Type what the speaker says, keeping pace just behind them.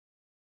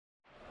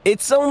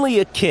It's only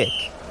a kick,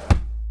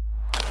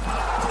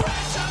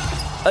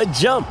 a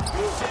jump,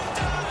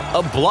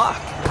 a block.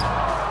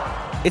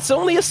 It's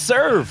only a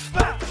serve.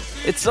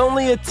 It's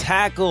only a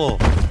tackle,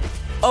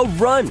 a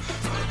run.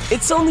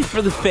 It's only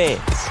for the fans.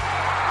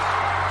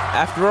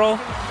 After all,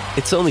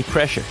 it's only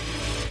pressure.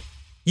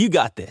 You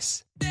got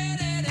this.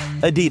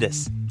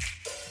 Adidas.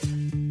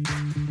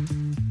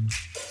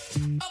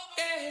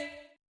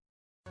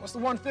 What's the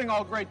one thing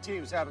all great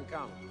teams have in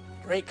common?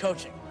 Great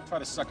coaching. Try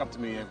to suck up to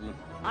me, everyone.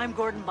 I'm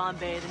Gordon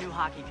Bombay, the new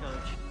hockey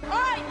coach. All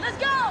right, let's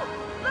go!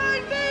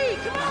 Learn me,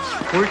 come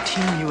on! We're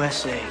Team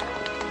USA,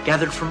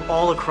 gathered from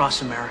all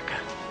across America.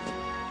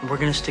 And we're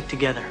gonna stick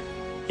together.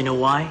 You know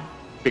why?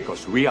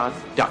 Because we are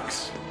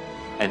ducks,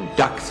 and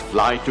ducks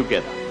fly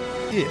together.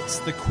 It's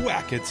the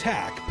Quack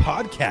Attack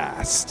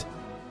Podcast.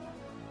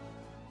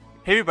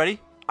 Hey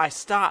everybody, I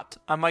stopped.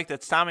 I'm Mike,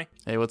 that's Tommy.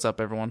 Hey, what's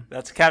up, everyone?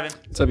 That's Kevin.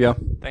 What's up, y'all?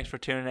 Thanks for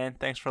tuning in.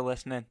 Thanks for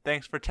listening.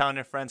 Thanks for telling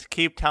your friends.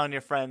 Keep telling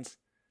your friends.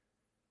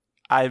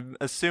 I'm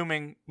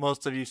assuming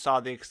most of you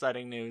saw the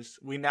exciting news.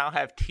 We now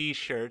have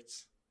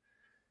t-shirts.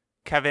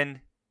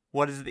 Kevin,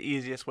 what is the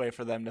easiest way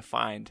for them to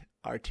find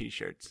our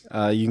t-shirts?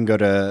 You can go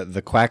to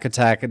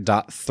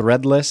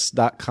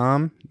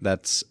thequackattack.threadless.com.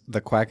 That's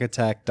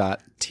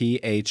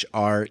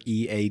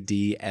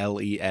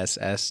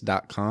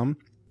thequackattack.threadless.com.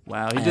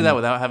 Wow, he did that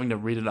without having to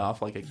read it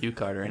off like a cue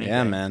card or anything.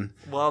 Yeah, man.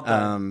 Well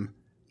done.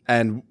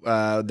 And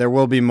there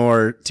will be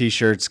more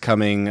t-shirts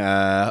coming,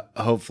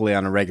 hopefully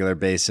on a regular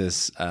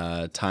basis,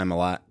 time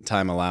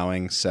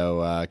allowing.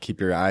 So keep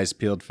your eyes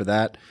peeled for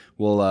that.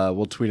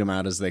 We'll tweet them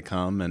out as they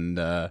come and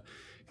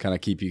kind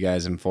of keep you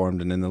guys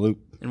informed and in the loop.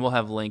 And we'll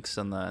have links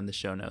in the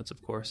show notes,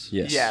 of course.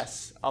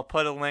 Yes. I'll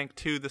put a link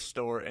to the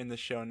store in the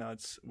show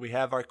notes. We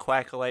have our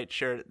Quackalite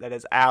shirt that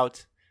is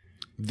out.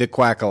 The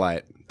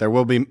Quackalite. There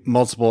will be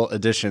multiple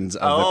editions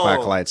of the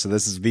Quackalite, so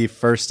this is the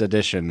first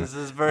edition. This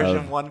is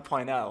version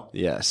 1.0.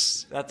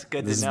 Yes. That's good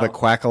to know. This is the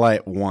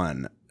Quackalite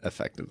 1,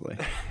 effectively.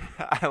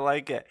 I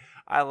like it.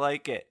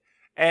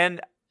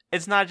 And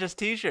it's not just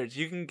t-shirts.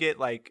 You can get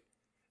like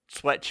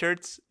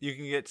sweatshirts. You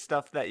can get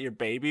stuff that your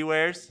baby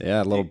wears.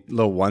 Yeah, little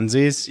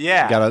onesies.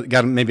 Yeah.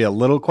 Got maybe a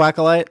little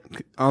Quackalite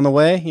on the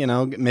way. You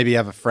know, maybe you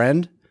have a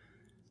friend,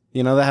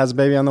 that has a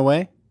baby on the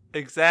way.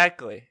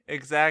 Exactly.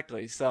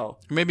 So Or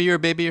maybe you're a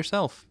baby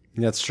yourself.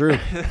 That's true.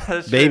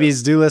 That's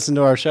Babies do listen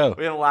to our show.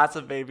 We have lots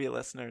of baby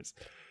listeners.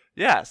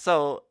 Yeah,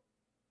 so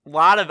a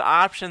lot of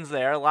options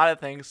there, a lot of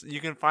things. You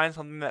can find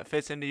something that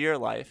fits into your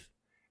life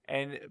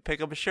and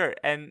pick up a shirt.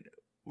 And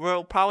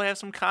we'll probably have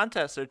some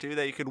contests or two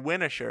that you could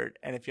win a shirt.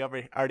 And if you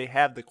already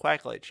have the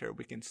Quacklite shirt,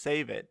 we can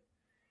save it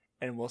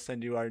and we'll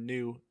send you our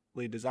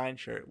newly designed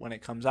shirt when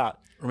it comes out.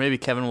 Or maybe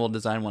Kevin will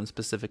design one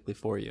specifically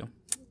for you.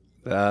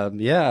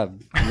 Yeah,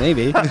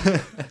 maybe.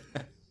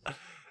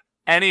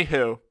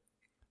 Anywho,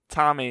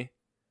 Tommy,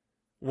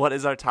 what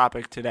is our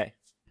topic today?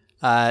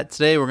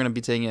 Today we're going to be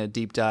taking a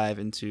deep dive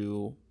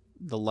into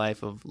the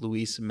life of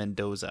Luis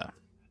Mendoza.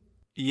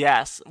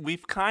 Yes,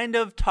 we've kind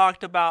of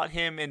talked about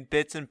him in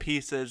bits and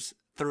pieces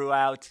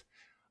throughout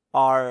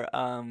our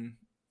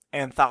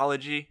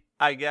anthology,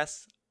 I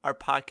guess. Our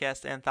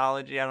podcast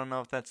anthology. I don't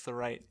know if that's the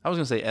right. I was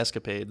going to say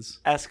escapades.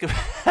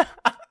 That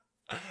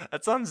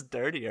sounds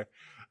dirtier.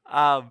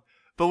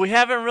 But we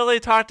haven't really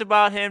talked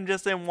about him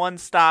just in one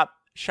stop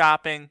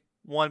shopping,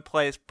 one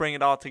place, bring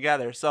it all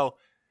together. So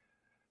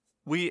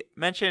we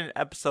mentioned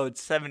episode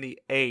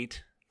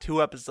 78,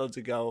 2 episodes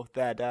ago,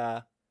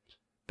 that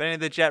Benny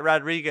the Jet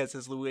Rodriguez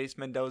is Luis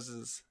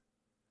Mendoza's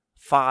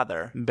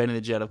father. Benny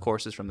the Jet, of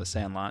course, is from The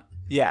Sandlot.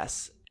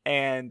 Yes,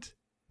 and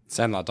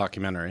Sandlot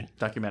documentary,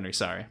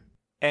 sorry.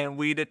 And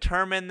we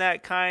determined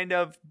that kind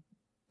of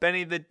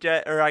Benny the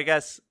Jet, or I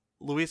guess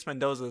Luis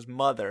Mendoza's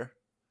mother,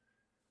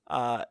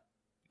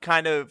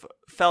 kind of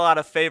fell out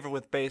of favor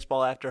with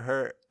baseball after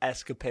her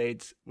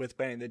escapades with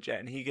Benny the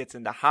Jet, and he gets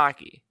into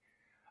hockey.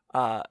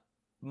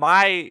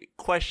 My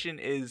question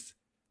is,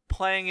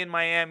 playing in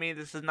Miami,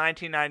 this is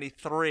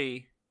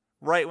 1993,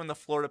 right when the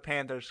Florida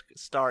Panthers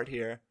start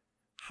here,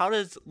 how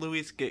does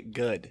Luis get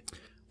good?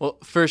 Well,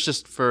 first,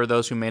 just for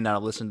those who may not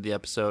have listened to the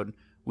episode,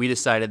 we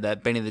decided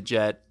that Benny the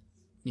Jet,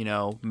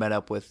 met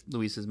up with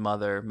Luis's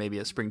mother, maybe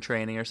at spring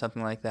training or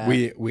something like that.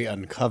 We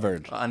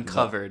uncovered.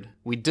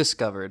 We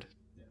discovered.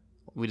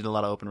 We did a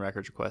lot of open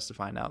records requests to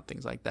find out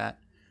things like that.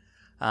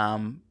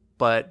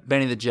 But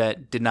Benny the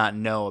Jet did not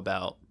know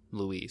about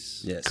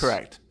Luis. Yes.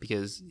 Correct.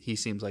 Because he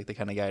seems like the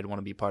kind of guy who'd want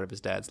to be part of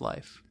his dad's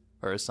life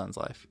or his son's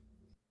life.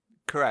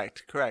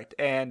 Correct.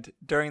 And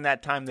during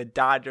that time, the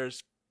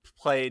Dodgers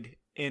played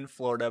in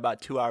Florida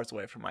about 2 hours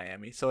away from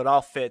Miami. So it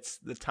all fits,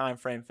 the time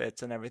frame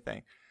fits and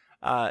everything.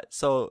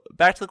 So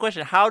back to the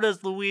question, how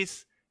does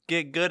Luis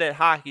get good at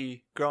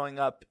hockey growing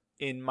up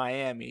in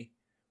Miami?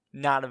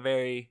 Not a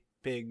very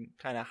big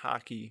kind of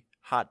hockey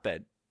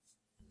hotbed.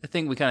 I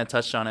think we kind of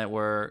touched on it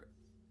where,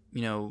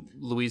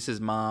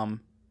 Luis's mom,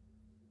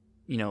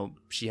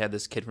 she had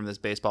this kid from this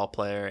baseball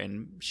player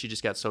and she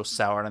just got so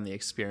soured on the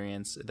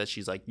experience that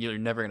she's like, you're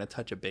never going to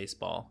touch a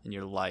baseball in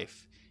your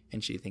life.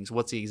 And she thinks,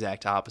 what's the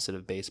exact opposite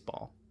of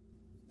baseball?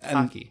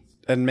 Hockey.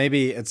 And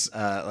maybe it's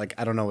like,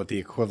 I don't know what the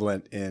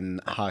equivalent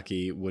in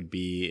hockey would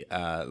be.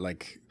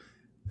 Like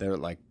they're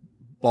like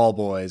ball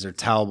boys or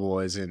towel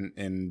boys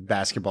in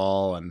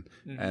basketball,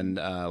 and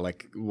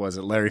like, was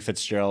it Larry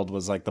Fitzgerald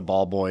was like the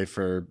ball boy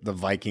for the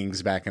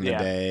Vikings back in the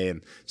day,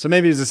 and so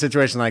maybe it was a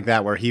situation like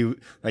that where he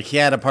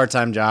had a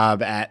part-time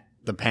job at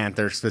the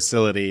Panthers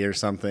facility or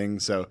something.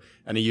 So,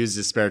 and he used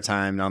his spare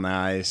time on the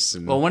ice.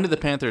 And, well, when did the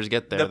Panthers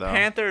get there? The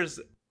Panthers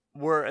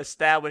were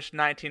established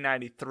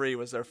 1993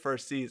 was their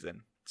first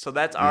season. So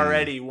that's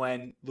already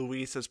when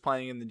Luis is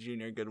playing in the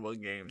junior Goodwill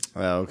games.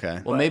 Oh,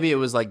 okay. Well, maybe it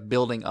was like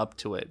building up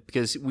to it,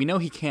 because we know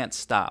he can't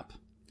stop.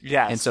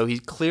 Yes. And so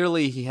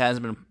he has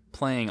been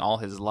playing all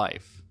his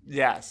life.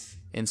 Yes.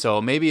 And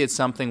so maybe it's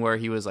something where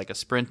he was like a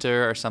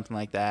sprinter or something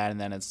like that, and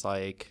then it's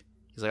like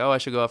he's like, oh, I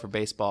should go out for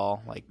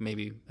baseball. Like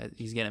maybe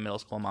he's getting in middle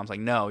school, and mom's like,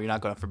 no, you're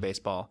not going out for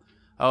baseball.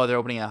 Oh, they're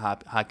opening a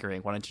hockey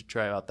rink. Why don't you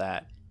try out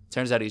that?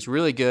 Turns out he's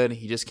really good.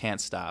 He just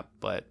can't stop.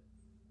 But,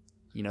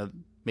 you know,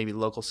 maybe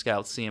local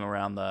scouts see him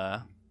around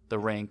the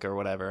rink or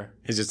whatever.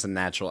 He's just a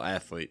natural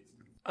athlete.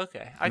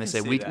 Okay, and they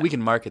say we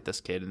can market this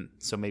kid, and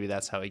so maybe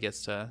that's how he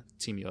gets to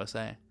Team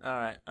USA.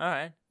 All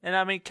right. And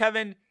I mean,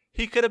 Kevin,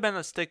 he could have been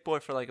a stick boy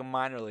for like a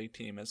minor league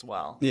team as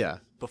well. Yeah.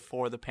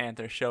 Before the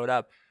Panthers showed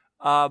up,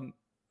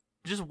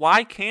 just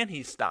why can't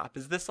he stop?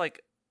 Is this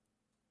like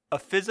a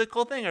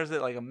physical thing, or is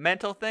it like a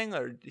mental thing,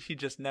 or he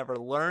just never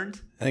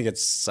learned? I think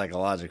it's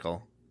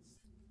psychological.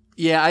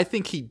 Yeah, I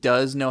think he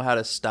does know how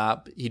to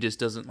stop. He just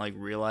doesn't like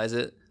realize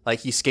it. Like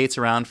he skates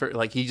around for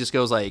like he just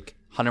goes like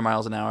 100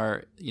 miles an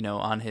hour, you know,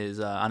 on his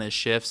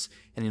shifts,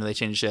 and you know they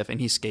change shift, and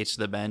he skates to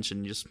the bench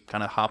and just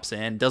kind of hops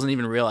in, doesn't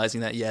even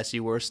realizing that yes,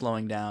 you were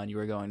slowing down, you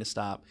were going to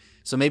stop.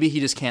 So maybe he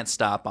just can't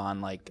stop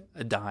on like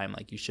a dime,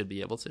 like you should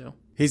be able to.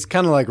 He's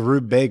kind of like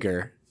Rube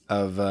Baker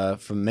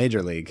of from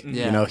Major League.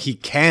 Yeah. You know, he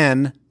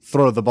can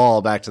throw the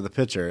ball back to the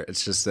pitcher.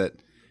 It's just that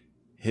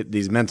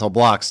these mental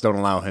blocks don't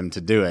allow him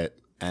to do it.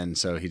 And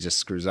so he just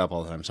screws up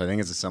all the time. So I think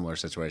it's a similar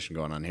situation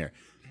going on here.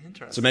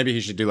 Interesting. So maybe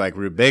he should do like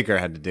Rube Baker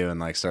had to do and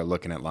like start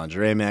looking at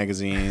lingerie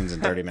magazines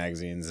and dirty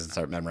magazines and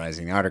start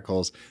memorizing the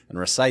articles and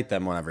recite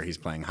them whenever he's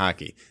playing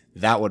hockey.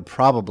 That would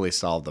probably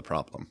solve the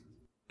problem.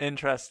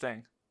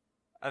 Interesting.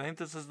 I think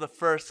this is the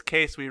first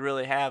case we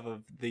really have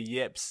of the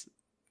yips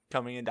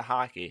coming into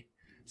hockey.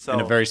 So in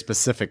a very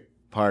specific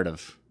part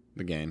of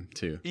the game,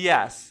 too.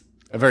 Yes.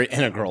 A very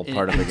integral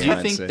part of the game. Do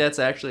you think that's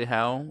actually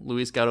how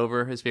Luis got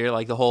over his fear?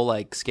 Like the whole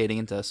like skating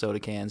into soda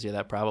cans, yeah,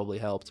 that probably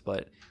helped.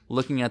 But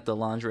looking at the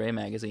lingerie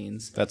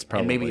magazines, that's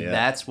probably, and maybe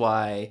that's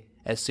why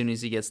as soon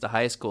as he gets to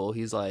high school,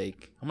 he's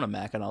like, I'm gonna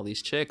mac on all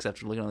these chicks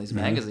after looking at all these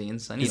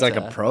magazines. He's like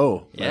a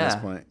pro at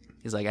this point.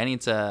 He's like, I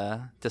need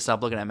to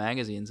stop looking at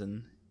magazines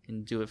and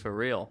do it for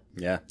real.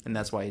 Yeah. And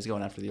that's why he's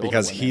going after the older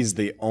because women. he's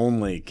the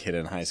only kid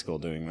in high school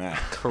doing that.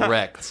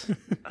 Correct.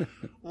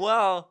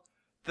 Well,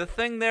 the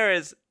thing there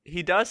is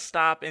he does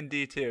stop in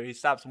D2. He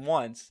stops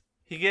once.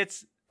 He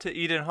gets to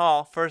Eden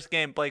Hall. First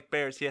game, Blake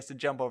Bears, he has to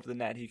jump over the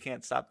net. He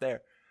can't stop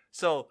there.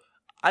 So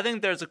I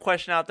think there's a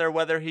question out there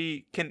whether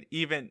he can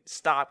even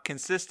stop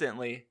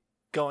consistently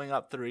going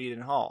up through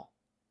Eden Hall.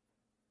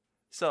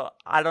 So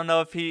I don't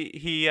know if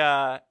he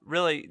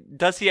really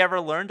does. He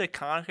ever learn to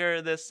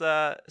conquer this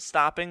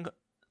stopping?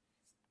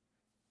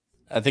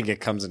 I think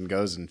it comes and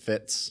goes and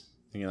fits.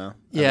 You know.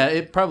 Yeah,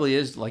 it probably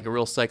is like a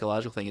real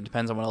psychological thing. It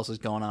depends on what else is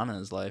going on in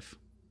his life.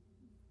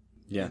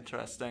 Yeah.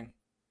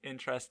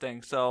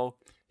 Interesting. So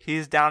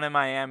he's down in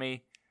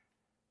Miami.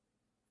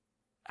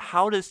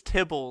 How does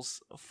Tibbles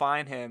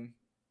find him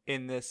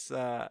in this?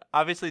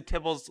 Obviously,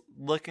 Tibbles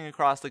looking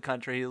across the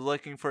country. He's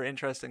looking for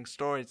interesting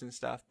stories and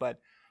stuff. But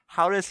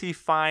how does he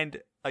find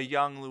a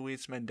young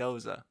Luis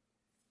Mendoza?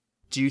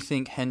 Do you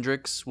think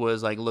Hendricks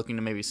was like looking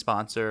to maybe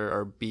sponsor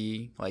or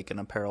be like an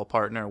apparel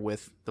partner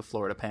with the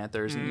Florida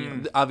Panthers? And you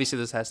know, obviously,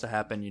 this has to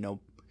happen, you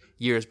know,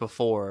 years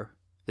before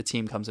the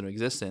team comes into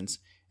existence.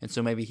 And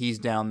so maybe he's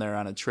down there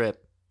on a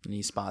trip and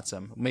he spots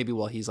him. Maybe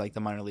while he's like the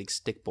minor league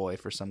stick boy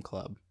for some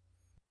club.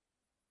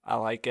 I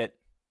like it.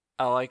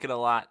 I like it a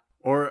lot.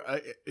 Or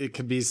it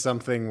could be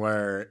something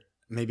where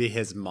maybe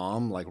his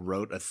mom like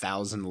wrote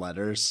 1,000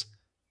 letters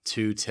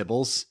to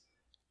Tibbles,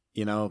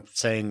 you know,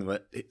 saying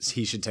that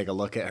he should take a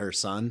look at her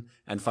son.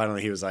 And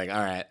finally he was like, all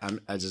right,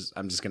 I'm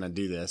just going to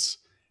do this.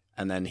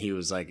 And then he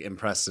was like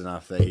impressed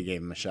enough that he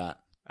gave him a shot.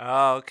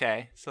 Oh,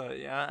 okay. So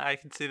yeah, I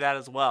can see that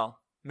as well.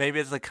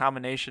 Maybe it's a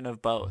combination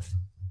of both.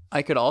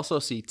 I could also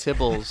see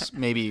Tibbles.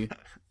 Maybe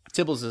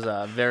Tibbles is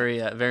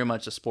very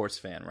much a sports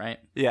fan, right?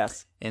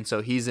 Yes. And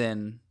so he's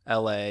in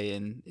L.A.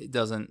 and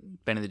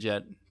doesn't Benny the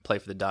Jet play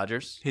for the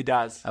Dodgers? He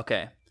does.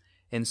 Okay.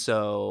 And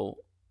so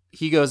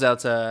he goes out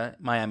to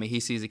Miami. He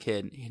sees a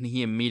kid and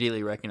he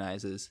immediately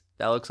recognizes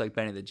that looks like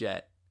Benny the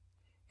Jet.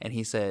 And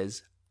he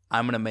says,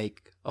 I'm going to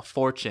make a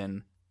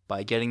fortune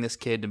by getting this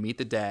kid to meet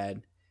the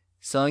dad,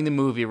 selling the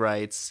movie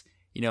rights,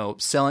 you know,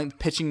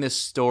 pitching this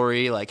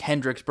story like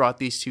Hendricks brought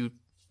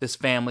this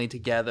family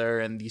together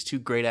and these two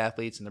great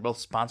athletes, and they're both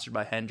sponsored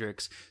by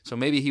Hendricks. So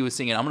maybe he was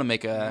thinking, I'm going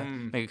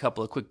to make a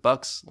couple of quick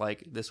bucks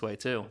like this way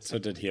too. So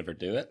did he ever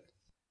do it?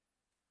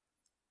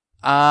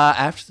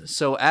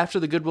 After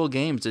the Goodwill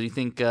games, do you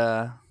think?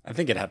 I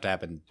think it'd have to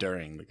happen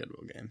during the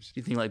Goodwill games. Do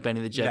you think like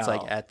Benny the Jet's No.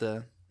 like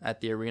at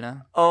the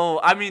arena? Oh,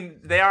 I mean,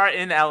 they are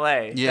in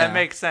L.A. Yeah. That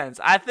makes sense.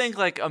 I think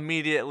like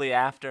immediately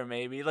after,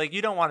 maybe. Like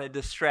you don't want to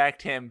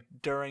distract him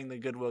during the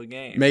Goodwill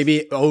games.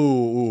 Maybe.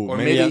 Or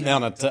Maybe maybe-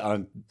 on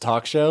a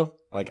talk show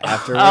like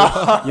after.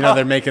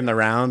 They're making the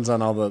rounds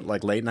on all the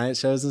like late night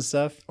shows and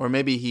stuff. Or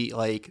maybe he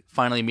like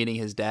finally meeting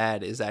his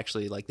dad is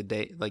actually like the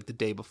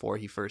day before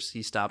he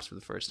stops for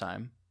the first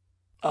time.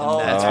 And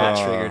that's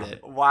what triggered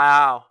it.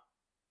 Wow.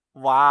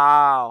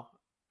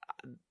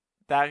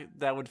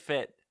 That would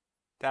fit.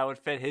 That would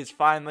fit. His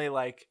finally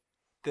like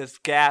this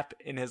gap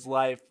in his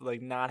life,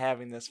 like not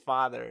having this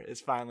father, is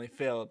finally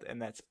filled,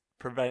 and that's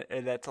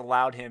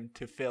allowed him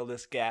to fill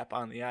this gap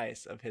on the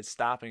ice of his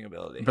stopping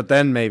ability. But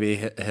then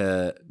maybe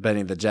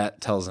Benny the Jet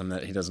tells him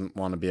that he doesn't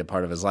want to be a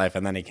part of his life,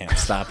 and then he can't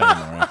stop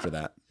anymore after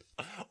that.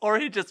 Or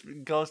he just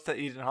goes to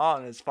Eden Hall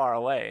and is far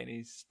away, and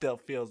he still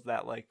feels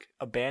that like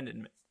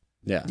abandonment.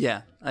 Yeah.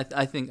 Yeah,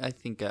 I think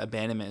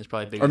abandonment is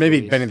probably bigger. Or maybe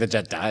for Luis. Benny the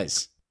Jet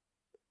dies.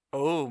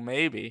 Oh,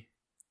 maybe.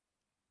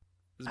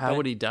 How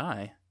would he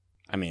die?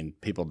 I mean,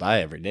 people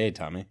die every day,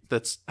 Tommy.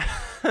 That's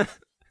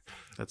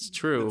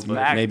true. But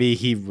fact. Maybe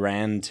he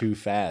ran too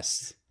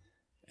fast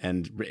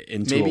and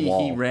into maybe a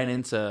wall. he ran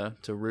into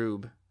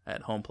Rube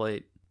at home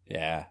plate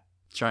Yeah.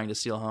 trying to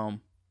steal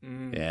home.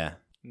 Yeah.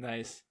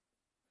 Nice.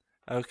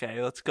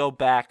 Okay, let's go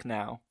back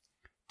now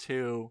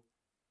to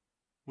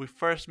we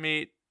first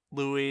meet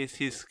Luis.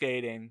 He's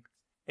skating.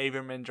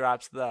 Averman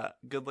drops the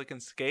good-looking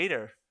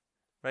skater,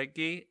 right,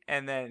 Guy?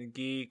 And then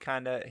Guy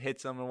kind of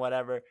hits him and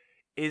whatever.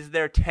 Is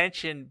there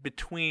tension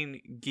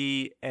between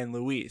Guy and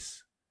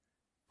Luis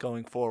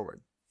going forward?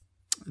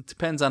 It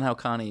depends on how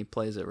Connie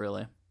plays it,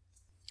 really.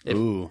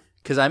 Ooh.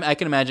 Because I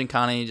can imagine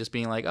Connie just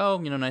being like, "Oh,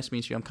 nice to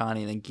meet you. I'm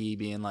Connie," and then Guy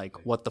being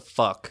like, "What the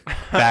fuck?"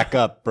 Back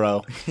up,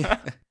 bro.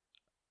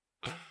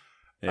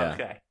 Yeah.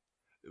 Okay.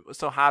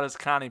 So how does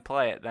Connie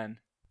play it then?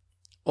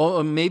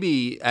 Well,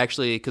 maybe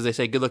actually because they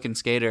say good-looking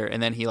skater,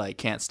 and then he like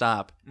can't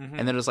stop,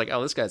 and they're just like,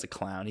 "Oh, this guy's a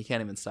clown. He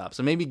can't even stop."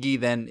 So maybe Guy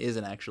then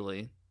isn't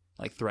actually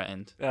like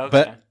threatened.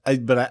 Okay.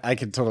 But I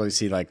could totally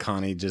see like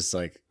Connie just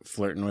like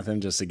flirting with him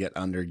just to get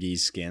under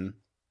Guy's skin.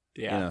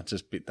 Yeah.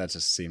 That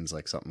just seems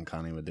like something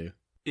Connie would do.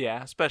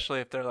 Yeah, especially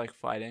if they're like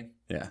fighting.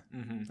 Yeah.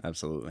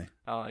 Absolutely.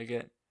 I like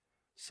it.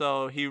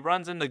 So he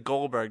runs into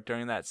Goldberg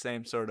during that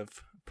same sort of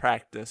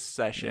practice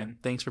session. Yeah.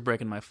 Thanks for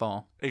breaking my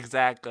fall.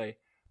 Exactly.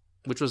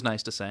 Which was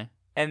nice to say.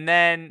 And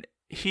then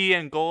he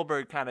and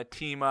Goldberg kind of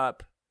team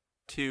up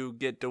to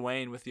get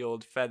Dwayne with the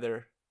old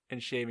feather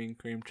and shaving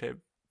cream tip.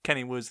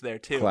 Kenny was there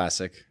too.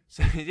 Classic.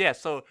 So, yeah,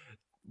 so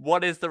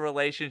what is the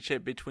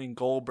relationship between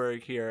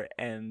Goldberg here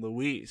and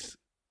Luis?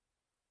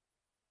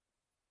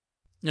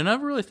 I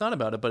never really thought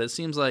about it, but it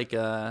seems like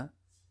they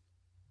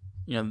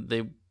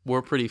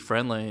were pretty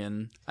friendly,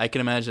 and I can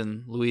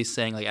imagine Luis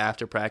saying like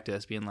after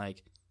practice, being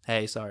like,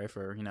 "Hey, sorry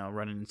for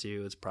running into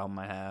you. It's a problem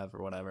I have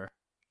or whatever."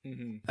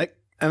 Mm-hmm.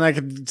 I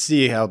could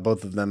see how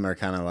both of them are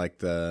kind of like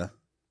kind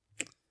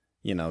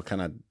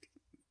of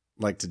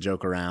like to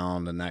joke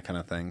around and that kind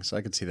of thing. So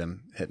I could see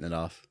them hitting it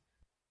off.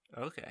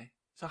 Okay.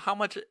 So how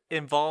much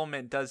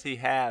involvement does he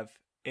have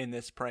in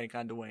this prank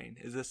on Dwayne?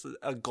 Is this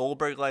a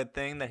Goldberg-led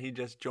thing that he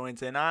just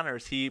joins in on, or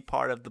is he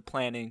part of the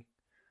planning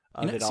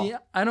of it all?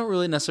 I don't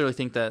really necessarily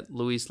think that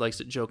Luis likes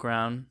to joke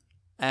around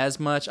as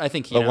much. I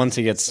think But once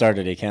he gets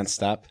started, he can't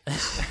stop.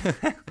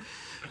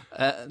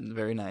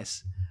 Very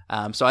nice.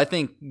 So I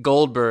think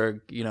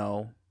Goldberg,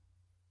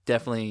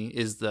 definitely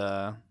is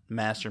the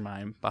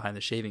mastermind behind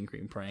the shaving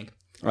cream prank.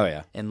 Oh,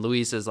 yeah. And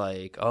Luis is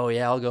like, "Oh,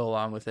 yeah, I'll go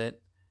along with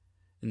it."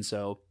 And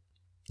so,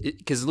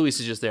 because Luis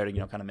is just there to,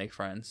 kind of make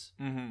friends.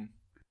 Mm-hmm.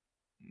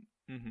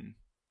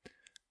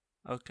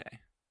 Okay.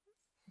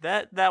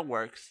 That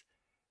works.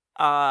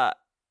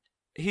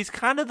 He's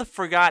kind of the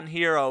forgotten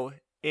hero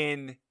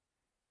in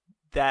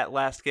that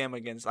last game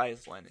against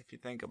Iceland, if you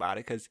think about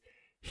it, because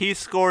he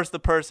scores the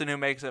person who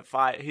makes it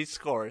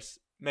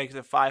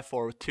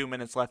 5-4 with 2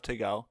 minutes left to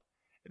go.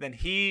 And then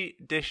he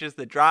dishes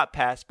the drop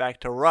pass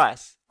back to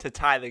Russ to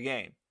tie the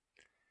game.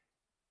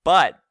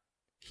 But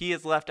he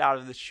is left out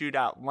of the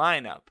shootout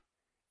lineup.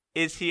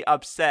 Is he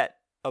upset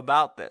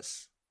about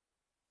this?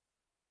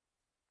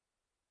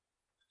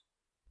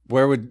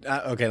 Where would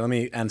okay? Let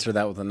me answer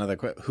that with another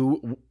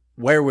question.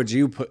 Where would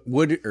you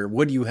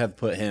would you have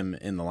put him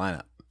in the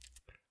lineup?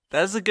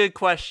 That's a good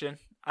question.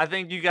 I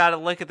think you got to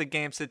look at the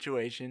game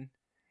situation,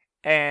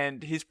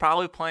 and he's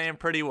probably playing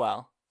pretty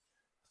well.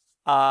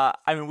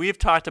 We've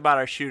talked about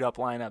our shoot-up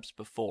lineups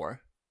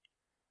before.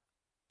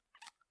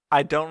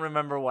 I don't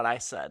remember what I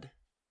said.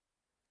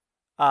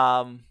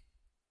 I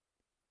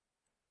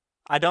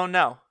don't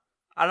know.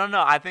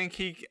 I think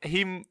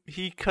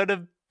he could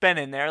have been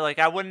in there. Like,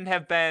 I wouldn't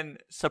have been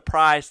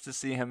surprised to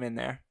see him in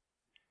there.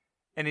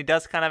 And he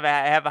does kind of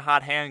have a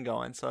hot hand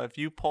going. So if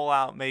you pull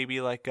out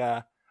maybe like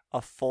a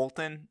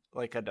Fulton,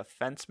 like a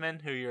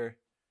defenseman who you're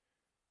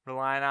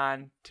relying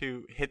on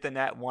to hit the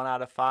net 1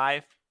 out of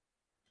 5,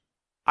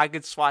 I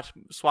could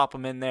swap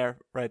him in there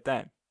right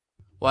then.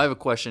 Well, I have a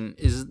question.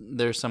 Is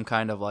there some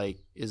kind of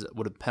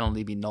would a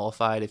penalty be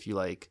nullified if you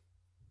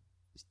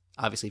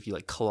obviously if you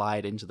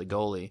collide into the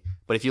goalie,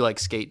 but if you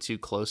skate too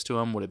close to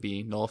him, would it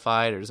be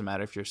nullified, or does it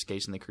matter if you're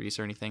skating the crease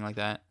or anything like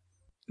that?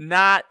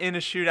 Not in a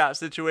shootout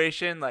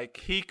situation.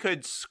 He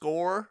could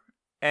score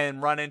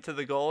and run into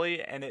the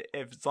goalie, and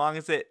if as long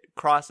as it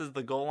crosses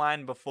the goal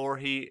line before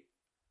he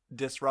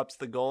disrupts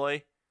the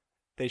goalie,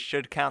 they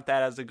should count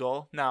that as a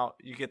goal. Now,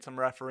 you get some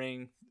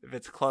refereeing. If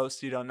it's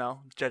close, you don't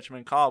know.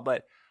 Judgment call.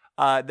 But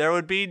there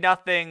would be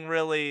nothing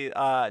really,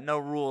 no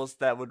rules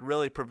that would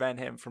really prevent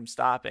him from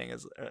stopping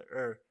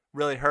or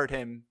really hurt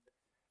him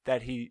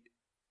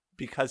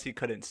because he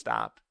couldn't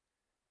stop,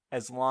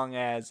 as long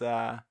as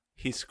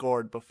he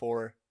scored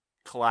before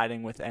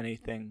colliding with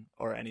anything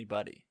or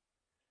anybody.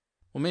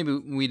 Well, maybe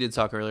we did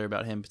talk earlier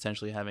about him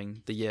potentially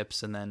having the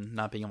yips and then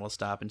not being able to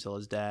stop until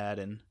his dad.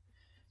 And,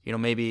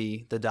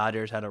 maybe the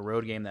Dodgers had a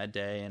road game that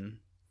day. And,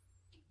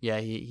 yeah,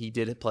 he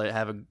did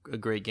have a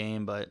great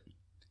game. But,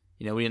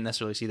 we didn't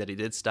necessarily see that he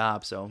did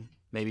stop. So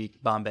maybe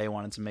Bombay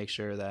wanted to make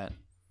sure that,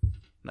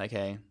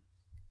 hey,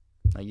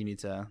 you need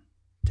to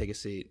take a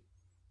seat.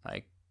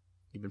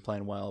 You've been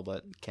playing well,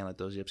 but can't let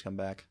those yips come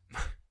back.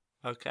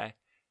 Okay.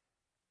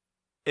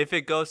 If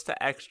it goes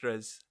to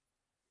extras,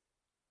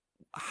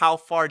 how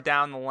far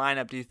down the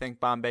lineup do you think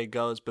Bombay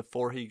goes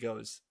before he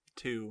goes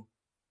to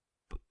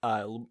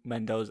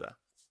Mendoza?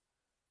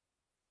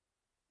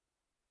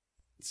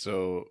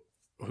 So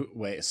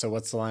wait, so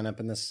what's the lineup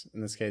in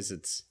this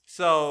case?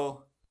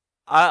 So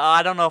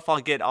I don't know if I'll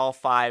get all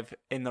 5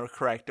 in the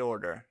correct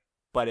order,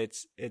 but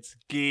it's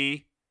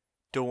Guy,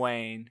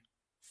 Dwayne,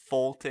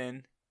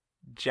 Fulton,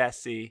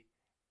 Jesse,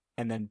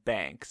 and then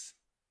Banks.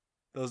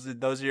 Those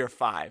are your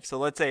 5. So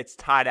let's say it's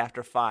tied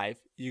after 5.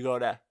 You go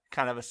to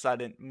kind of a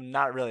sudden,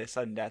 not really a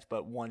sudden death,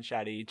 but one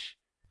shot each.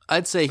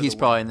 I'd say he's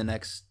probably in the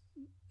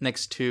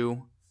next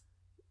 2.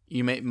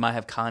 You might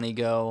have Connie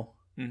go.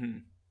 Mm-hmm.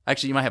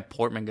 Actually, you might have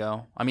Portman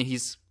go. I mean,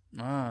 he's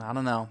I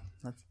don't know.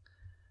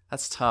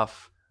 That's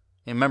tough.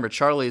 And remember,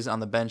 Charlie's on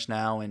the bench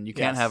now, and you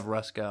can't have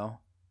Russ go.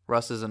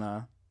 Russ isn't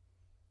they're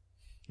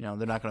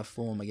not going to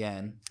fool him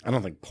again. I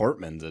don't think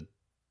Portman's a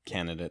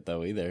candidate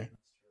though either.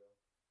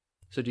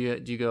 So do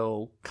you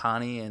go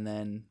Connie and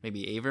then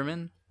maybe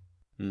Averman?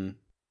 And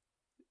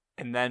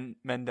then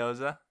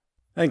Mendoza?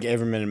 I think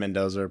Averman and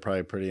Mendoza are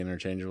probably pretty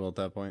interchangeable at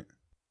that point.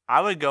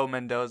 I would go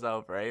Mendoza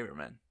over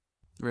Averman.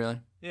 Really?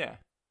 Yeah.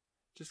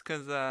 Just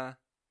because,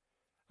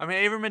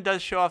 Averman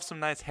does show off some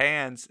nice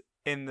hands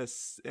in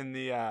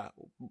the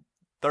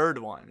third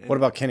one. What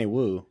about Kenny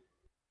Wu?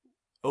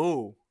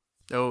 Oh,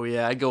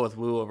 yeah, I'd go with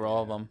Wu over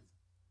all of them.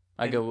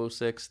 I'd go Wu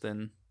 6th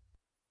and...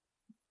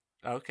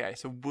 Okay,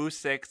 so Wu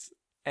 6th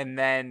and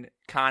then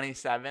Connie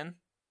 7?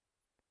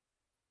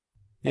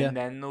 Yeah. And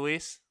then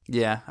Luis?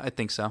 Yeah, I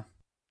think so.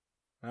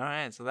 All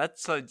right,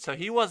 so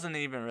he wasn't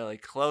even really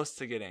close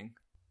to getting.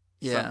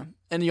 Yeah,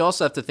 and you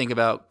also have to think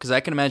about, because I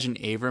can imagine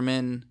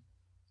Averman,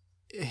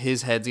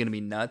 his head's gonna be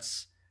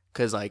nuts,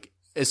 because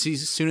as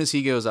soon as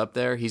he goes up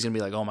there, he's gonna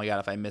be like, oh my god,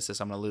 if I miss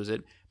this, I'm gonna lose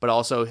it. But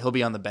also he'll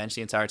be on the bench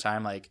the entire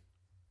time, like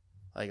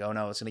oh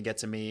no, it's gonna get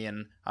to me,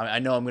 and I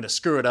know I'm gonna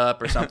screw it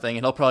up or something,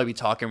 and he'll probably be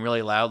talking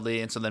really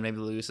loudly, and so then maybe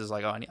Luis is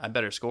like, oh, I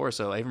better score,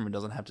 so Averman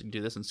doesn't have to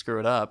do this and screw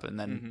it up, and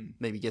then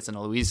maybe gets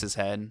into Luis's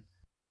head.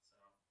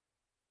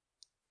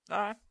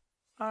 All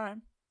right.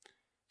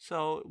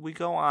 So we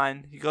go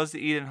on. He goes to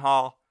Eden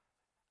Hall.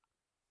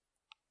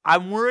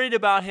 I'm worried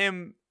about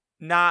him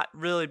not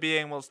really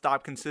being able to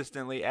stop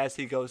consistently as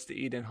he goes to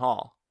Eden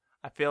Hall.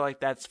 I feel like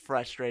that's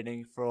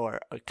frustrating for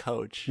a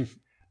coach.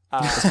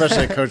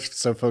 Especially a coach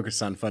so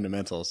focused on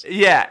fundamentals.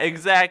 Yeah,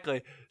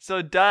 exactly.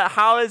 So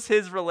how is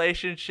his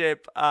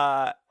relationship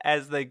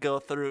as they go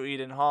through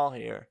Eden Hall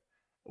here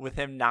with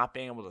him not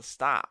being able to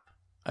stop?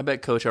 I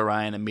bet Coach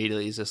Orion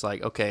immediately is just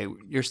like, okay,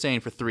 you're staying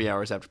for 3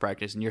 hours after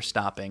practice and you're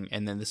stopping,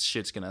 and then this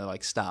shit's going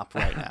to stop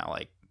right now.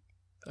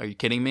 Are you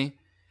kidding me?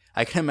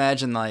 I can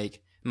imagine I'm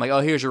like,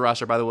 oh, here's your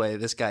roster. By the way,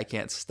 this guy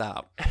can't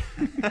stop.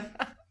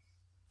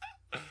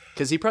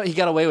 Because he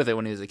got away with it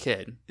when he was a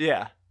kid.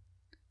 Yeah.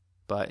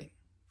 But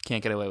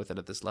can't get away with it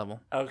at this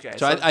level. Okay.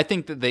 So I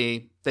think that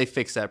they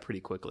fix that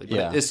pretty quickly. But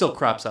yeah. It still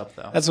crops up,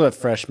 though. That's what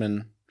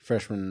freshman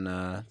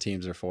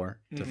teams are for,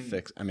 to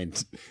fix. I mean,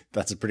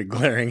 that's a pretty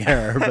glaring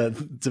error,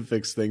 but to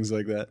fix things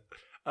like that.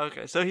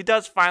 Okay, so he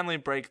does finally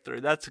break through.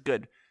 That's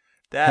good.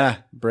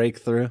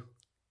 Breakthrough.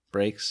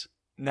 Breaks.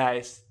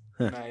 Nice.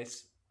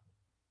 Nice.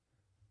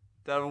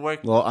 That'll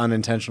work. Little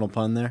unintentional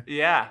pun there.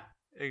 Yeah,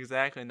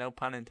 exactly. No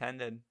pun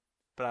intended,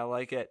 but I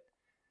like it.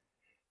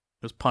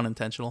 It was pun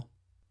intentional.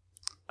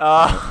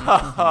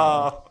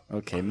 Oh.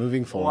 Okay,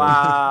 moving forward.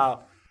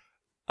 Wow.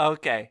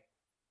 Okay,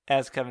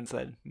 as Kevin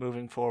said,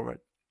 moving forward.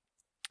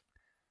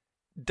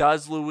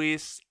 Does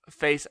Luis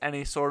face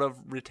any sort of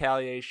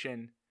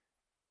retaliation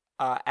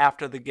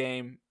after the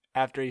game,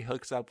 after he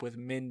hooks up with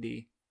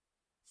Mindy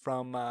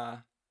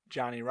from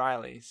Johnny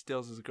Riley,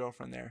 steals his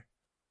girlfriend there?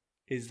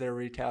 Is there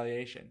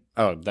retaliation?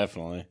 Oh,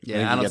 definitely.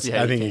 Yeah,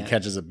 I think he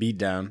catches a beat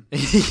down.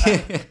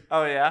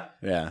 Oh, yeah?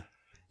 Yeah.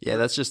 Yeah,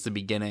 that's just the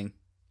beginning.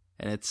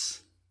 And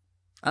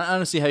I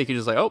don't see how you could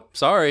just like, oh,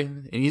 sorry.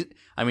 And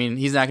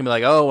he's not gonna be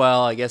like, oh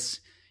well, I guess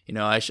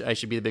I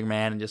should be the big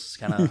man and just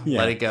kind of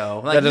let it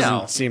go. Like, that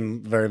doesn't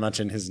seem very much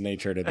in his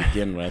nature to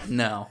begin with.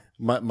 No,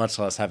 much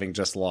less having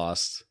just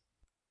lost.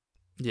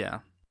 Yeah.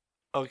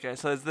 Okay,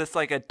 so is this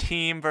like a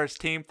team versus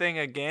team thing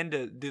again?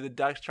 Do the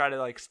Ducks try to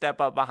like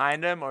step up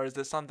behind him, or is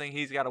this something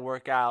he's got to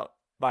work out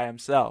by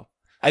himself?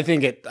 I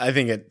think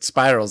it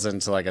spirals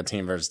into like a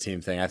team versus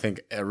team thing. I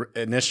think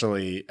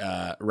initially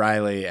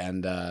Riley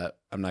and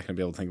I'm not going to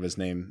be able to think of his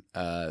name.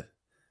 The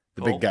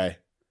Cole? big guy.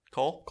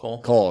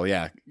 Cole,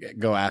 yeah,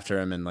 go after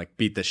him and like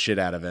beat the shit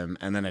out of him,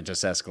 and then it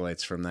just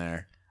escalates from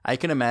there. I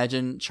can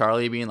imagine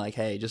Charlie being like,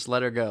 hey, just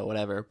let her go,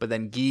 whatever. But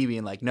then Guy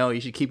being like, no, you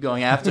should keep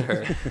going after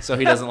her. So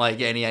he doesn't like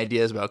get any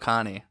ideas about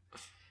Connie.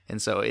 And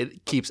so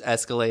it keeps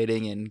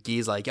escalating, and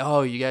Guy's like,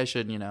 oh, you guys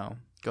should,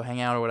 go hang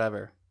out or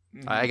whatever.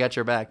 Mm-hmm. I got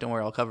your back. Don't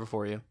worry, I'll cover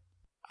for you.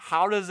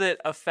 How does it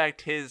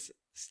affect his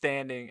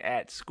standing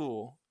at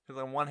school?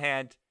 Because on one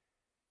hand,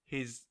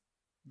 he's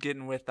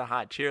getting with the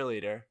hot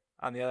cheerleader.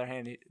 On the other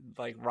hand,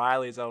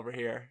 Riley's over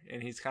here,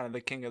 and he's kind of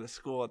the king of the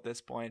school at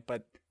this point.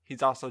 But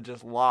he's also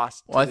just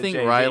lost. Well, I think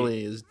JV.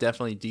 Riley is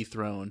definitely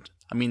dethroned.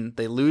 I mean,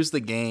 they lose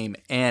the game,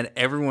 and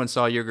everyone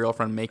saw your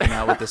girlfriend making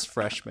out with this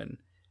freshman.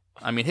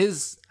 I mean,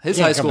 his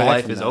high school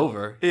life is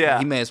over. Yeah,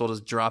 he may as well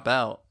just drop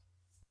out.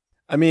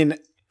 I mean,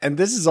 and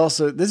this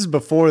is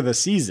before the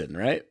season,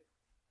 right?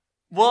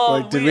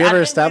 Well, did we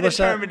ever establish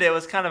that? We determined it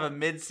was kind of a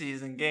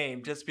mid-season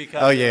game, just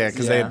because. Oh yeah,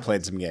 because they had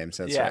played some games.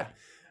 That's right.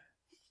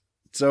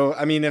 So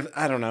I mean,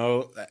 I don't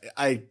know,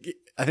 I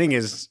think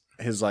his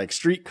like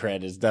street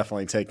cred is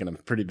definitely taking a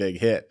pretty big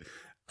hit.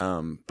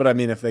 But I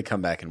mean, if they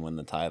come back and win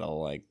the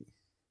title, like,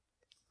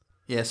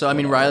 yeah. So I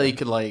mean, Riley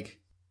could like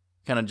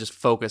kind of just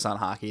focus on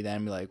hockey,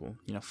 then be like, well,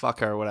 fuck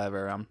her or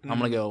whatever. I'm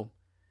gonna go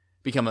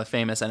become a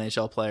famous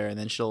NHL player, and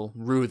then she'll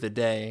rue the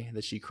day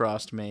that she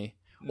crossed me.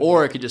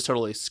 Or it could just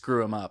totally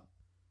screw him up.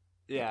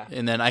 Yeah.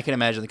 And then I can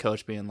imagine the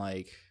coach being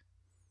like,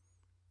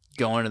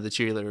 going to the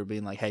cheerleader,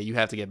 being like, hey, you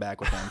have to get back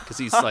with him because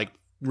he's like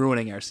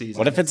ruining our season.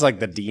 What if it's like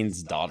the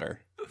dean's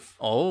daughter?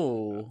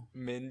 Oh,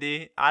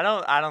 Mindy. I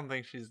don't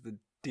think she's the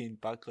Dean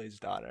Buckley's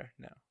daughter.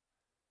 No,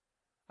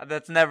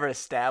 that's never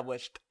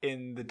established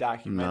in the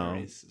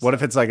documentaries. No. What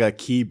if it's like a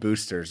key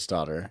booster's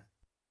daughter?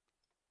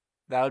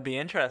 That would be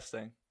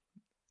interesting.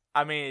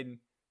 I mean,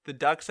 the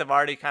Ducks have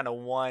already kind of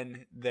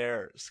won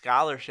their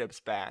scholarships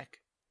back,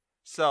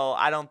 so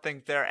I don't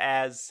think they're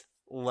as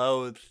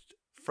loathed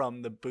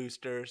from the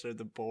boosters or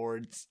the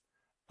board's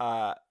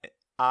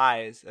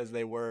eyes as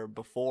they were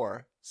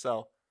before.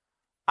 So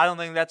I don't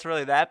think that's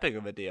really that big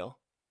of a deal.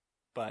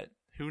 But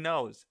who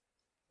knows?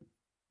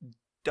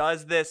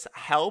 Does this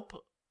help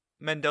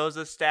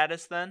Mendoza's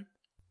status then?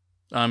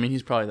 I mean,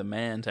 he's probably the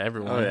man to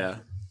everyone. Oh,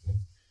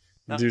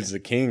 yeah. Dude's the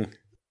king.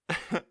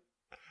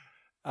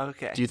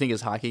 Okay. Do you think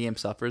his hockey game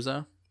suffers,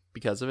 though,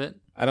 because of it?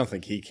 I don't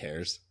think he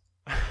cares.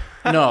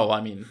 No, I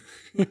mean,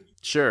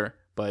 sure.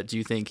 But do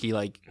you think he,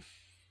 like,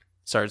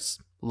 starts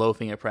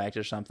loafing at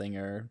practice or something,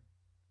 or,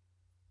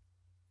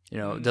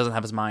 doesn't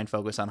have his mind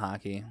focused on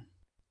hockey?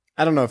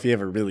 I don't know if he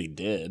ever really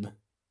did.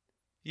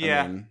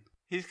 Yeah.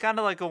 He's kind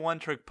of like a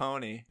one-trick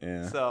pony.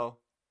 Yeah. So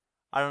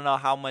I don't know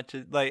how much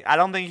I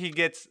don't think he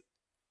gets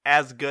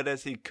as good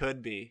as he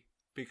could be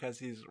because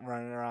he's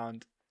running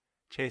around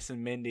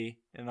chasing Mindy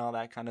and all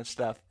that kind of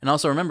stuff. And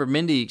also remember,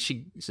 Mindy,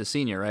 she's a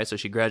senior, right? So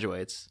she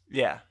graduates.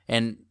 Yeah.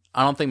 And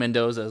I don't think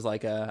Mendoza is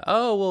like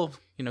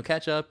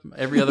catch up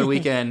every other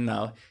weekend.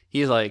 No,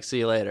 he's like, see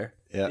you later.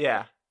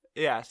 Yeah.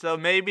 Yeah. So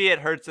maybe it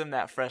hurts him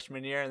that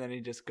freshman year, and then he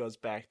just goes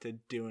back to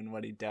doing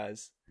what he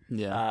does.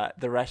 Yeah.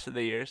 The rest of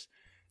the years.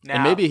 Now,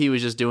 and maybe he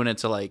was just doing it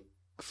to like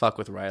fuck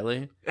with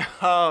Riley.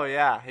 Oh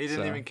yeah, he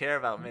didn't even care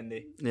about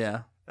Mindy.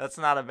 Yeah. That's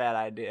not a bad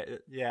idea.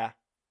 Yeah.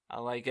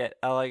 I like it.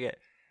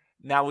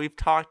 Now, we've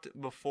talked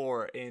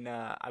before in,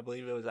 I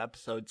believe it was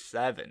episode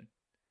 7,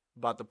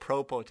 about the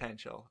pro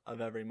potential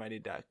of every Mighty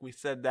Duck. We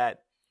said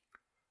that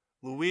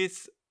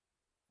Luis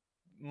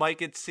might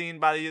get seen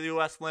by the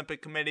U.S.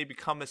 Olympic Committee,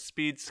 become a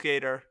speed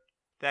skater,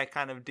 that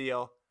kind of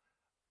deal.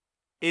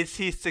 Is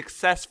he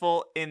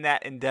successful in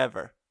that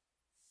endeavor?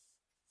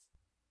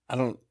 I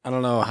don't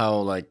know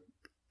how,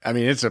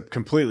 it's a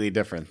completely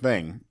different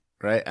thing,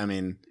 right? I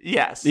mean,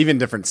 yes. Even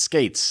different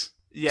skates.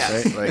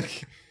 Yes.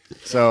 Right?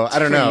 So I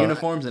don't know.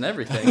 Uniforms and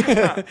everything.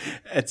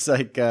 It's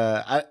like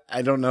I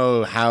don't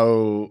know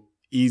how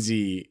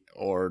easy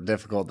or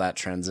difficult that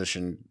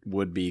transition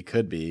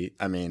could be.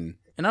 I mean,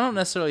 and I don't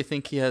necessarily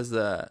think he has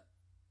the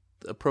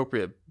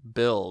appropriate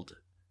build.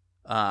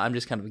 I'm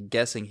just kind of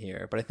guessing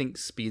here, but I think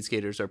speed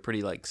skaters are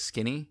pretty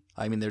skinny.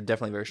 I mean, they're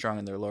definitely very strong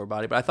in their lower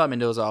body, but I thought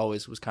Mendoza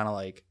always was kind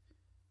of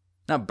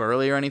not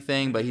burly or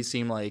anything, but he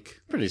seemed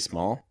pretty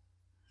small.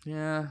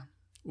 Yeah.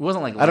 It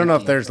wasn't I don't know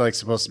if there's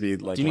supposed to be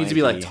do you need to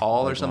be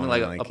tall or something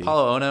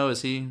Apollo Ono?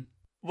 Is he?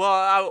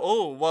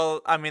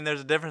 Well, I mean,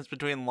 there's a difference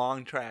between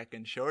long track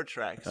and short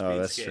track speed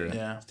that's skating. true.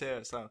 Yeah. Too.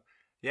 So,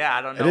 yeah,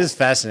 I don't know. It is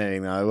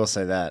fascinating, though. I will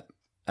say that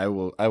I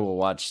will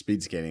watch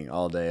speed skating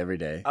all day, every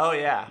day. Oh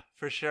yeah,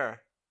 for sure.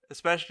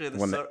 especially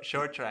the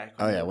short track.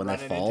 Oh yeah, when they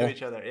running fall into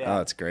each other. Yeah.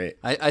 Oh, it's great.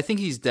 I think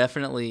he's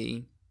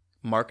definitely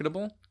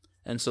marketable,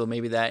 and so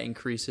maybe that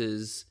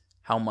increases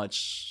how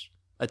much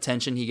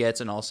attention he gets,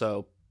 and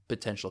also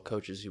potential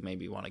coaches who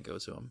maybe want to go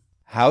to him.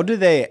 How do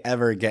they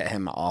ever get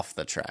him off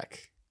the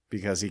track?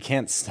 Because he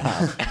can't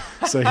stop,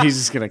 so he's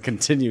just gonna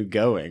continue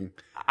going.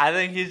 I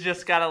think he's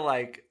just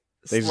gotta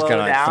They just slow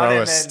gotta down throw and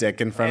a then-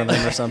 stick in front of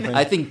him or something.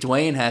 I think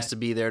Dwayne has to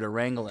be there to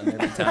wrangle him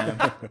every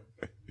time.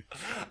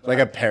 Like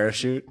a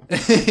parachute.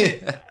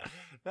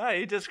 No,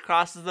 he just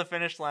crosses the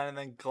finish line and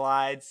then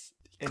glides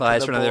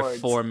Glides into for the another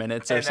boards. 4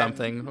 minutes or And then,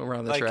 something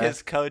around the track.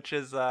 His coach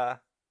is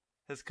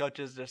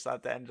just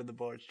at the end of the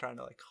boards trying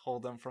to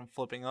hold him from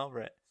flipping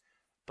over it.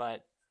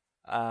 But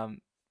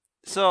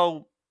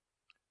so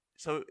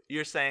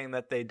you're saying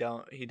that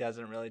he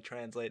doesn't really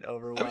translate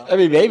over well. I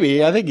mean,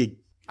 maybe. I think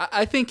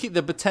I think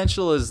the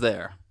potential is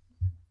there.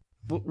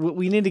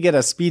 we need to get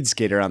a speed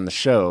skater on the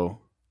show.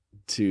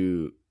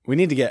 We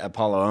need to get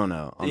Apollo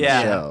Ono on the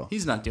show.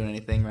 He's not doing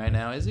anything right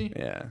now, is he?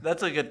 Yeah,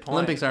 That's a good point.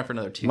 Olympics aren't for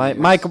another 2 years.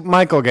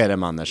 Michael, get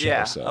him on the show.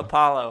 Yeah, so.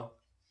 Apollo.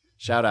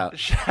 Shout out!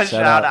 Shout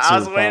out! I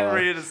was to waiting Apollo.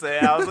 for you to say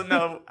it.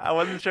 I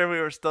wasn't sure we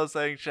were still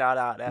saying shout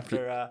out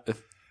after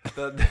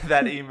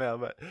that email,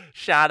 but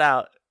shout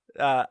out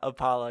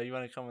Apollo. You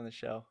want to come on the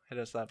show? Hit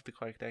us up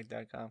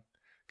thequarkdeck.com.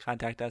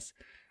 Contact us.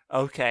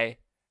 Okay,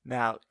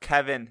 now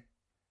Kevin,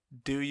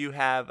 do you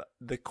have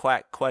the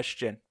quack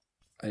question?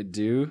 I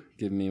do.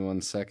 Give me 1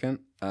 second.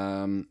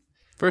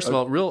 First of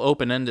all, real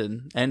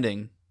open-ended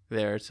ending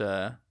there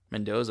to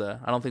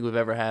Mendoza. I don't think we've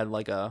ever had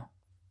a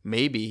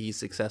maybe he's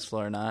successful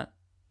or not.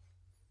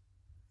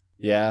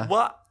 Yeah.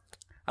 What?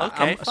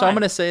 Okay, So I'm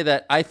going to say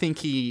that I think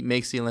he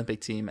makes the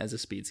Olympic team as a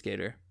speed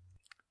skater.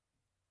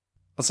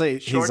 I'll say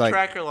short he's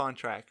track or long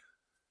track?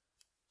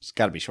 It's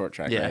got to be short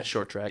track. Yeah, right?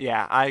 short track.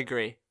 Yeah, I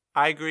agree.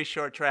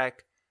 Short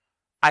track.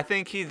 I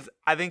think he's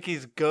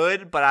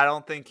good, but I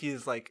don't think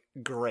he's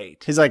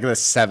great. He's like the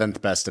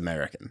 7th best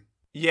American.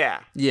 Yeah.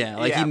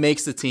 Yeah, Yeah. he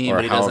makes the team, Or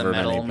but he doesn't however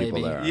many medal, people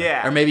maybe. there are.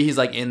 Yeah. Or maybe he's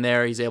in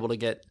there, he's able to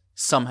get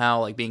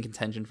somehow be in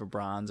contention for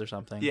bronze or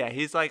something. Yeah,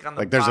 he's on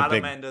the There's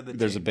bottom end of the team.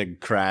 There's a big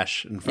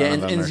crash in front Yeah,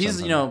 of him. and or he's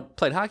something.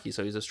 played hockey,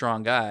 so he's a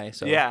strong guy.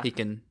 So Yeah. he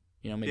can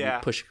maybe Yeah.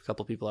 push a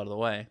couple people out of the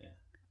way.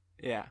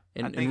 Yeah. I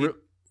And, think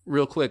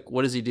real quick,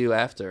 what does he do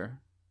after?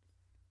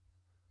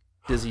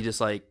 Does he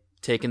just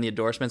take in the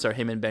endorsements, or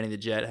him and Benny the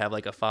Jet have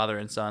a father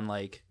and son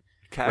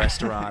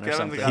restaurant or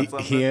Kevin's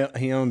something? got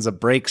he owns a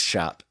brakes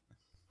shop.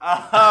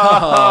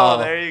 Oh,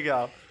 there you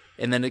go.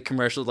 And then the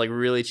commercial's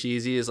really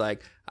cheesy. Is I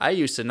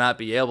used to not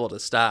be able to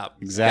stop.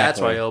 Exactly.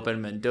 That's why I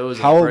opened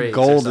Mendoza. How Brakes or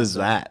gold is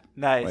something. that?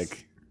 Nice.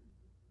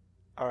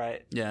 All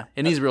right. Yeah,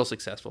 and he's real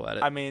successful at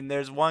it. I mean,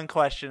 there's one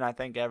question I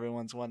think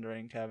everyone's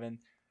wondering, Kevin.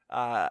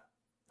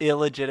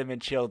 Illegitimate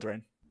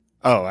children.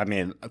 Oh, I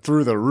mean,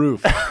 through the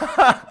roof.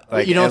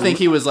 You don't think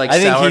he was I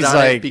think soured he's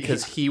on it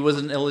because he was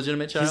an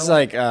illegitimate child? He's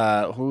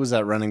who was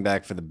that running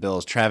back for the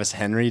Bills? Travis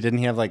Henry. Didn't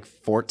he have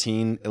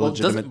 14 Well,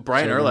 illegitimate? doesn't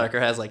Brian children?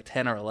 Urlacher has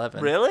 10 or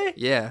 11? Really?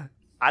 Yeah.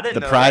 I didn't The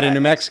know pride that. of New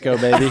Mexico,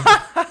 baby.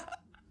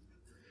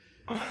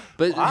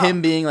 But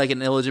him being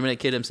an illegitimate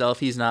kid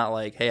himself, he's not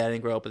hey, I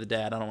didn't grow up with a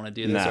dad, I don't want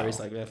to do this. No. Or he's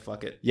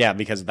fuck it. Yeah,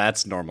 because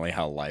that's normally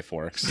how life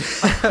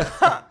works.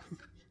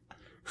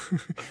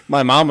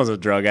 My mom was a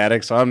drug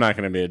addict, so I'm not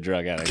going to be a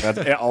drug addict.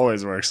 It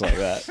always works like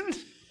that.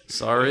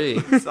 Sorry.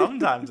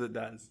 Sometimes it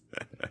does.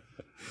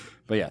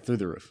 But yeah, through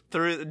the roof.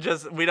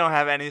 We don't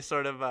have any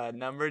sort of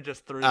number,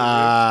 just through the roof.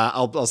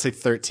 I'll say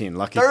 13.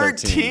 Lucky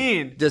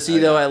 13. Does he,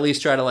 though, at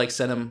least try to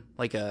send him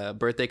a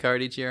birthday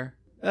card each year?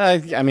 I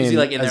mean, Is he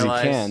in as their he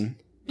lives? can.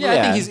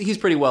 Yeah, I think he's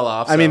pretty well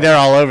off. I mean, so. they're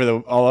all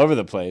over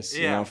the place.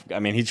 Yeah. You know? I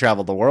mean, he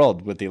traveled the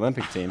world with the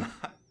Olympic team.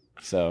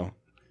 So,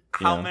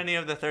 How many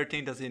of the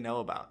 13 does he know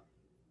about?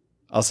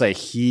 I'll say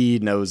he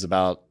knows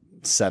about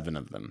 7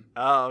 of them.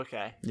 Oh,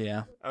 okay.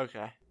 Yeah.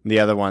 Okay. The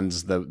other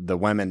ones, the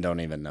women don't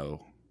even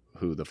know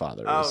who the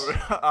father is.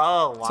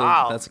 Oh,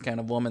 wow. So that's the kind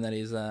of woman that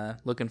he's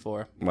looking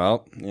for.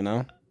 Well,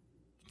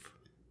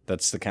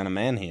 that's the kind of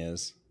man he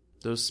is.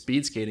 Those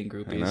speed skating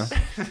groupies.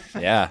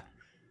 Yeah.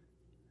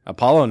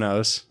 Apollo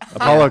knows.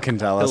 Apollo can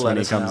tell us He'll when let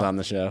he us comes know. on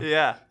the show.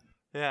 Yeah.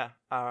 Yeah.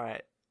 All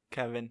right.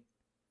 Kevin,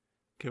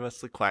 give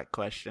us the quack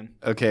question.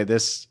 Okay,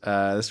 this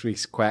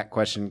week's quack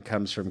question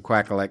comes from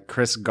Quackalect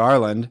Chris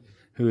Garland,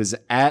 who is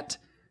at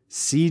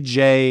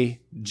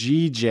CJGJMG,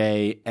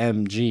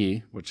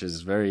 which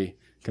is very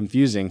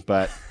confusing,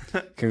 but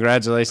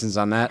congratulations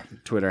on that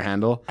Twitter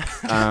handle.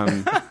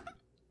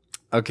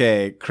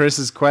 Okay,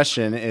 Chris's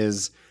question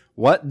is,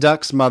 what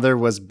duck's mother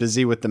was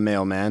busy with the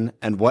mailman,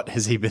 and what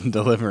has he been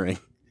delivering?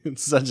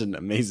 It's such an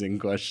amazing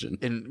question.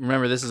 And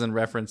remember, this is in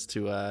reference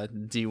to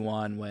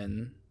D1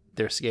 when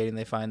they're skating,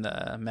 they find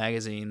the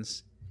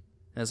magazines.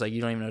 And it's you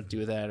don't even know what to do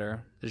with that.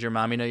 Or, does your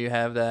mommy know you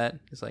have that?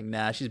 It's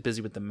nah, she's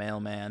busy with the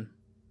mailman.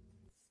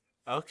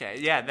 Okay.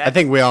 Yeah. I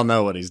think we all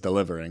know what he's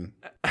delivering.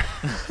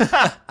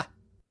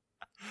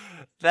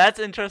 That's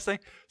interesting.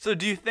 So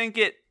do you think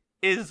it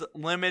is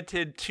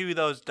limited to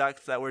those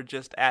ducks that were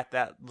just at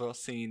that little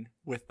scene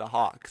with the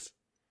Hawks?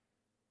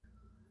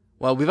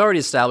 Well, we've already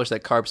established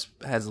that Carp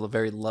has a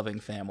very loving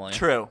family.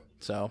 True.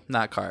 So,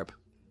 not Carp.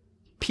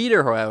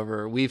 Peter,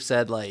 however, we've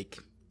said, like,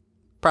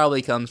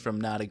 probably comes from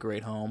not a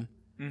great home.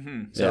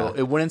 Mm-hmm. So,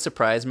 it wouldn't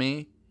surprise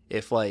me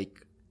if,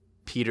 like,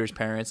 Peter's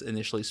parents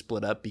initially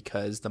split up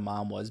because the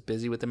mom was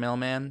busy with the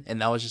mailman,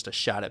 and that was just a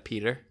shot at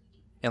Peter.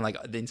 And, like,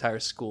 the entire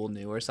school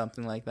knew or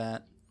something like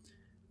that.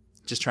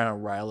 Just trying to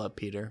rile up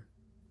Peter.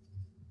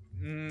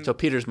 So,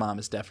 Peter's mom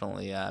is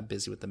definitely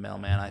busy with the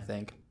mailman, I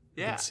think.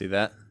 Yeah. I can see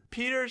that.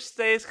 Peter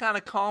stays kind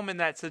of calm in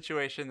that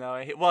situation,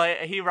 though.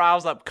 He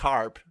riles up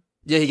Carp.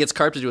 Yeah, he gets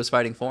Carp to do his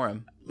fighting for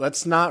him.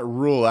 Let's not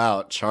rule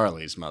out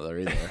Charlie's mother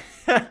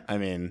either. I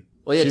mean,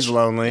 Well, yeah, she's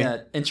lonely. Yeah,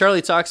 and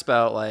Charlie talks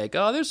about, like,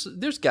 oh,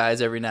 there's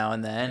guys every now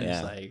and then. Yeah.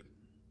 He's like,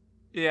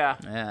 Yeah.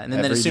 and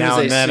Every then as soon now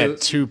as and then they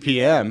at 2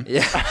 p.m.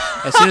 yeah,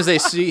 as soon as they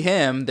see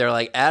him, they're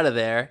like out of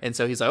there, and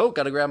so he's like, oh,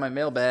 gotta grab my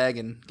mailbag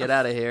and get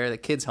out of here. The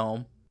kid's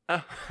home.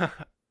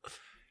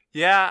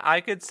 Yeah,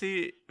 I could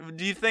see.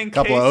 Do you think A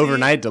couple of Casey-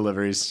 overnight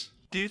deliveries.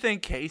 Do you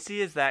think Casey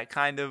is that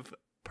kind of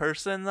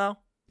person, though?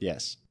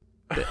 Yes.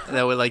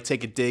 That would like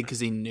take a dig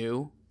because he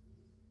knew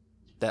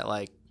that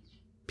like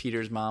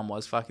Peter's mom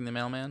was fucking the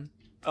mailman.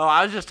 Oh,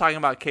 I was just talking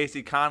about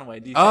Casey Conway.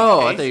 Do you think I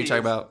thought Casey you were talking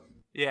about.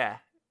 Yeah,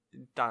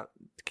 not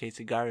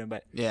Casey Garvin,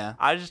 but Yeah.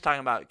 I was just talking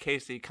about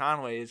Casey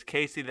Conway. Is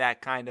Casey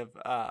that kind of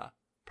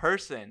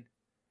person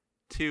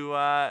to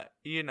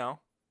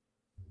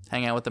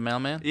Hang out with the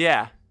mailman.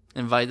 Yeah.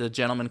 Invite the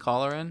gentleman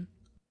caller in.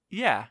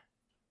 Yeah.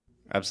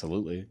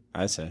 Absolutely.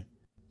 I say.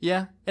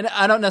 Yeah, and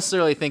I don't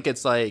necessarily think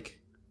it's like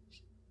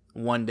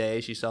one day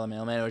she saw the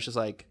mailman. It was just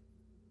like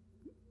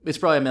it's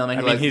probably a mailman.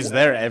 I who, mean, like, he's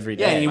there every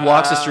day. Yeah, and he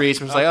walks the streets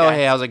and was like, "Oh, okay.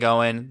 hey, how's it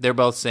going?" They're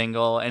both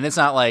single, and it's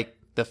not like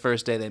the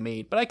first day they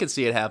meet, but I could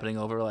see it happening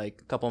over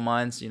like a couple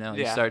months. You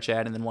Yeah. start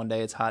chatting, and then one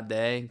day it's a hot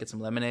day, get some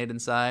lemonade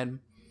inside.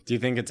 Do you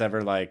think it's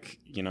ever like,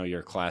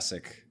 your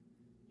classic,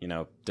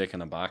 dick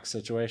in a box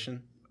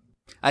situation?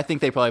 I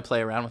think they probably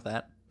play around with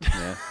that.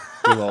 Yeah.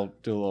 do a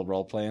little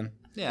role playing.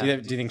 Yeah. Do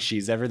you think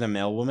she's ever the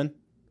mail woman?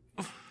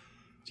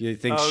 Do you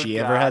think Oh, she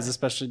ever God. has a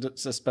special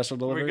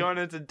delivery? We're going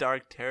into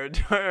dark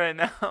territory right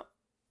now.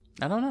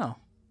 I don't know.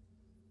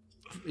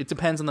 It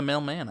depends on the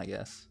mailman, I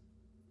guess.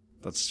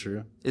 That's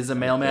true. Is the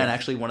mailman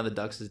actually one of the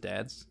Ducks'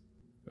 dads?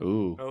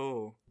 Ooh.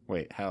 Oh.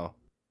 Wait, how?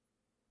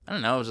 I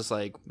don't know. It was just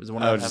like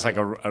one Oh, of just like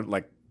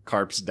like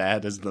Carp's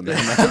dad is the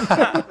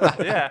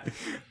mailman. Yeah.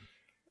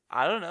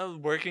 I don't know.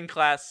 Working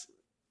class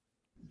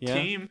Yeah.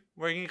 team,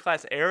 working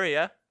class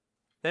area.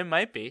 There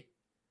might be.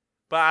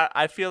 But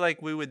I feel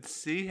like we would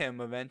see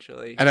him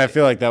eventually. And I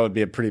feel like that would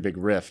be a pretty big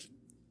rift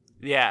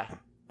Yeah.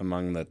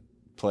 among the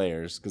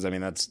players because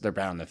they're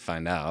bound to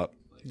find out.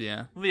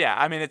 Yeah. Well, yeah,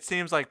 I mean, it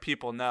seems like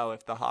people know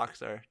if the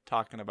Hawks are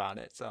talking about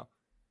it. So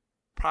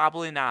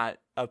probably not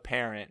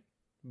apparent,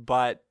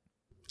 but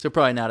So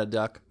probably not a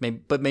Duck,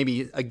 but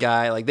maybe a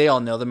guy. Like they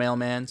all know the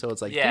mailman, so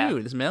it's like, Yeah.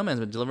 dude, this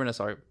mailman's been delivering us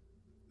our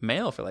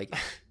mail for like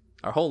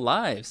our whole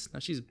lives. Now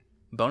she's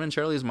boning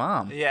Charlie's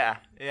mom. yeah.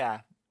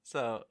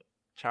 So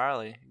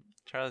Charlie's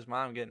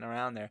mom getting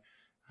around there.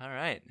 All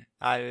right.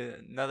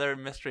 Another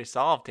mystery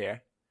solved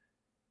here.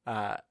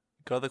 Go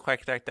to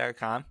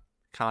thequackattack.com.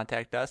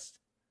 Contact us.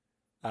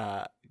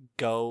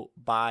 Go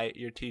buy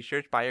your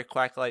t-shirts. Buy your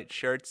Quacklight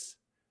shirts,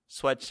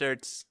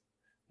 sweatshirts,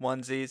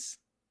 onesies,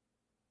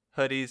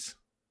 hoodies,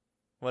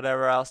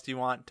 whatever else you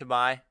want to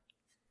buy.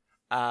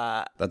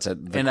 That's at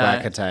And,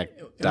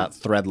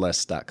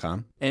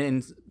 thequackattack.threadless.com.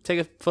 And take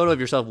a photo of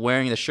yourself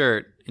wearing the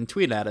shirt and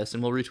tweet at us,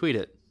 and we'll retweet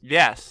it.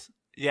 Yes.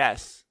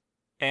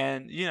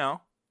 And,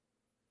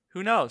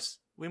 who knows?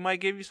 We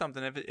might give you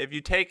something. If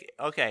you take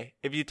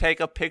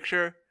a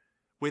picture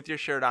with your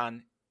shirt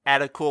on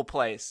at a cool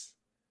place,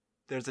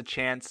 there's a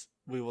chance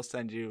we will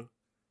send you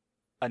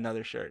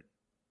another shirt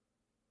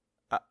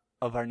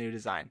of our new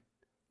design,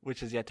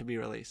 which is yet to be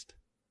released.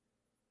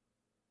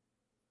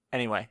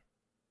 Anyway,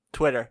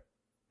 Twitter,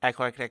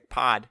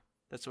 @QuackAttackPod.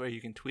 That's where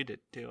you can tweet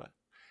it to.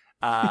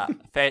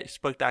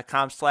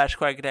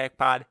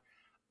 Facebook.com/QuackAttackPod.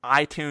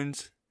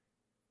 iTunes,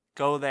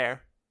 go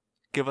there.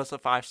 Give us a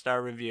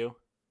 5-star review.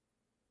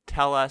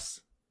 Tell us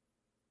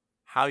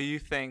how you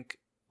think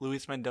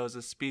Luis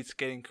Mendoza's speed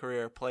skating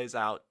career plays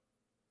out.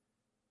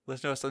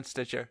 Listen to us on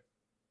Stitcher.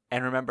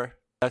 And remember,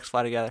 Ducks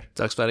fly together.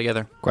 Ducks fly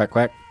together. Quack,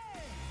 quack.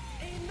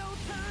 Ain't no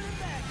turning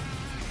back.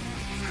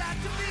 Start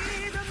to